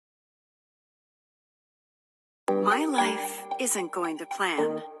My life isn't going to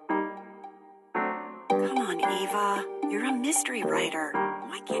plan. Come on, Eva. You're a mystery writer.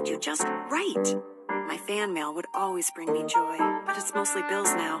 Why can't you just write? My fan mail would always bring me joy, but it's mostly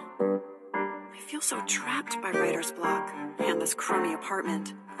bills now. I feel so trapped by writer's block and this crummy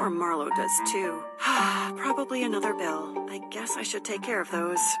apartment. Or Marlowe does too. Probably another bill. I guess I should take care of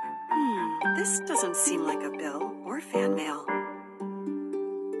those. This doesn't seem like a bill or fan mail.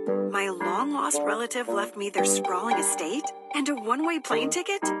 My long-lost relative left me their sprawling estate and a one-way plane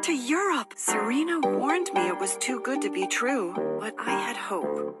ticket to Europe. Serena warned me it was too good to be true, but I had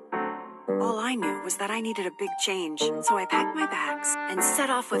hope. All I knew was that I needed a big change, so I packed my bags and set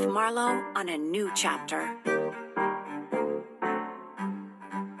off with Marlowe on a new chapter.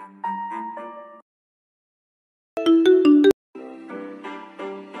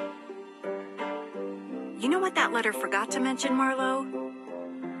 You know what that letter forgot to mention, Marlowe?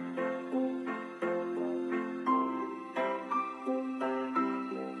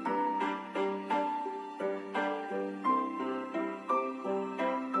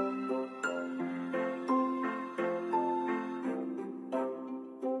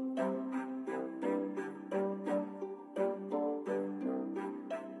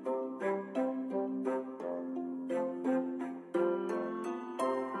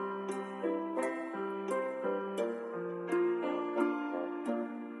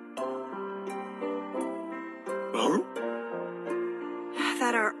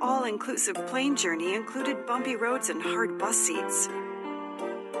 That our all-inclusive plane journey included bumpy roads and hard bus seats.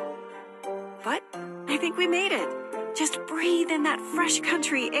 But I think we made it. Just breathe in that fresh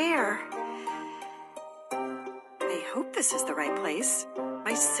country air. I hope this is the right place.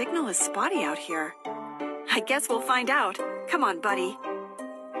 My signal is spotty out here. I guess we'll find out. Come on, buddy.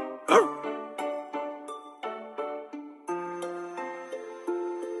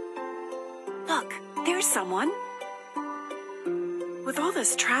 Look, there's someone. With all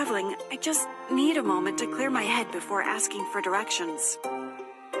this traveling, I just need a moment to clear my head before asking for directions.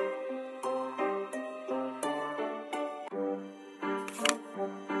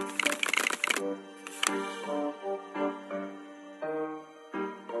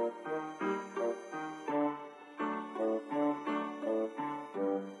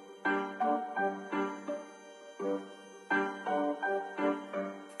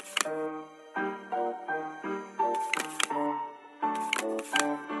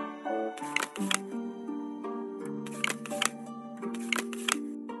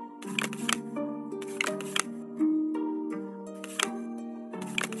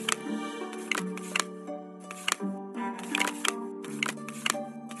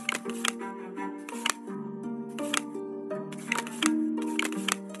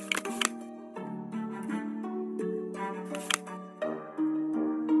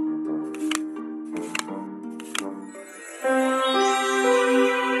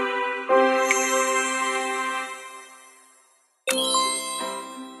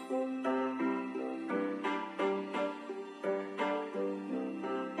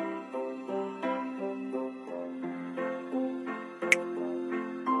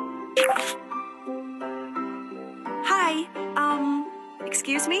 Hi,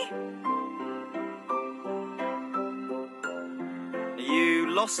 excuse me? Are you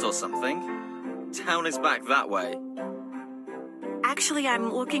lost or something? Town is back that way. Actually,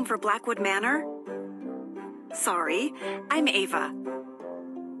 I'm looking for Blackwood Manor. Sorry, I'm Ava.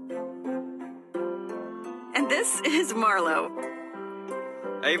 And this is Marlowe.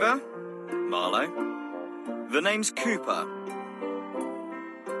 Ava? Marlowe? The name's Cooper.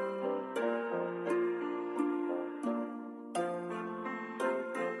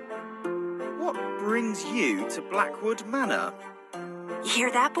 What brings you to Blackwood Manor? You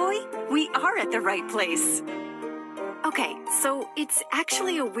hear that, boy? We are at the right place. Okay, so it's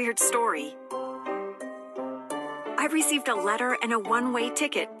actually a weird story. I received a letter and a one-way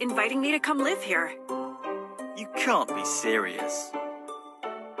ticket inviting me to come live here. You can't be serious.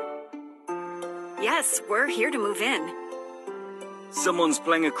 Yes, we're here to move in. Someone's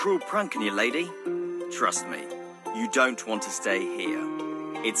playing a cruel prank on you, lady. Trust me, you don't want to stay here.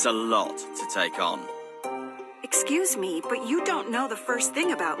 It's a lot to take on. Excuse me, but you don't know the first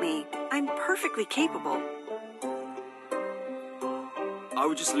thing about me. I'm perfectly capable. I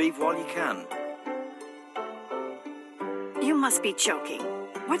would just leave while you can. You must be joking.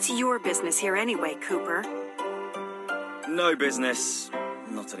 What's your business here anyway, Cooper? No business.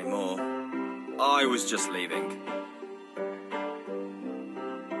 Not anymore. I was just leaving.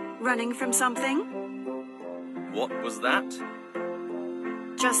 Running from something? What was that?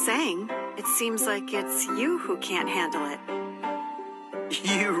 Just saying. It seems like it's you who can't handle it.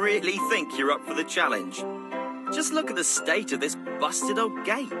 You really think you're up for the challenge? Just look at the state of this busted old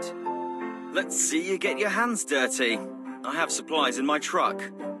gate. Let's see you get your hands dirty. I have supplies in my truck.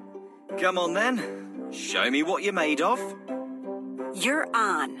 Come on then, show me what you're made of. You're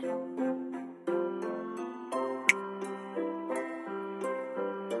on.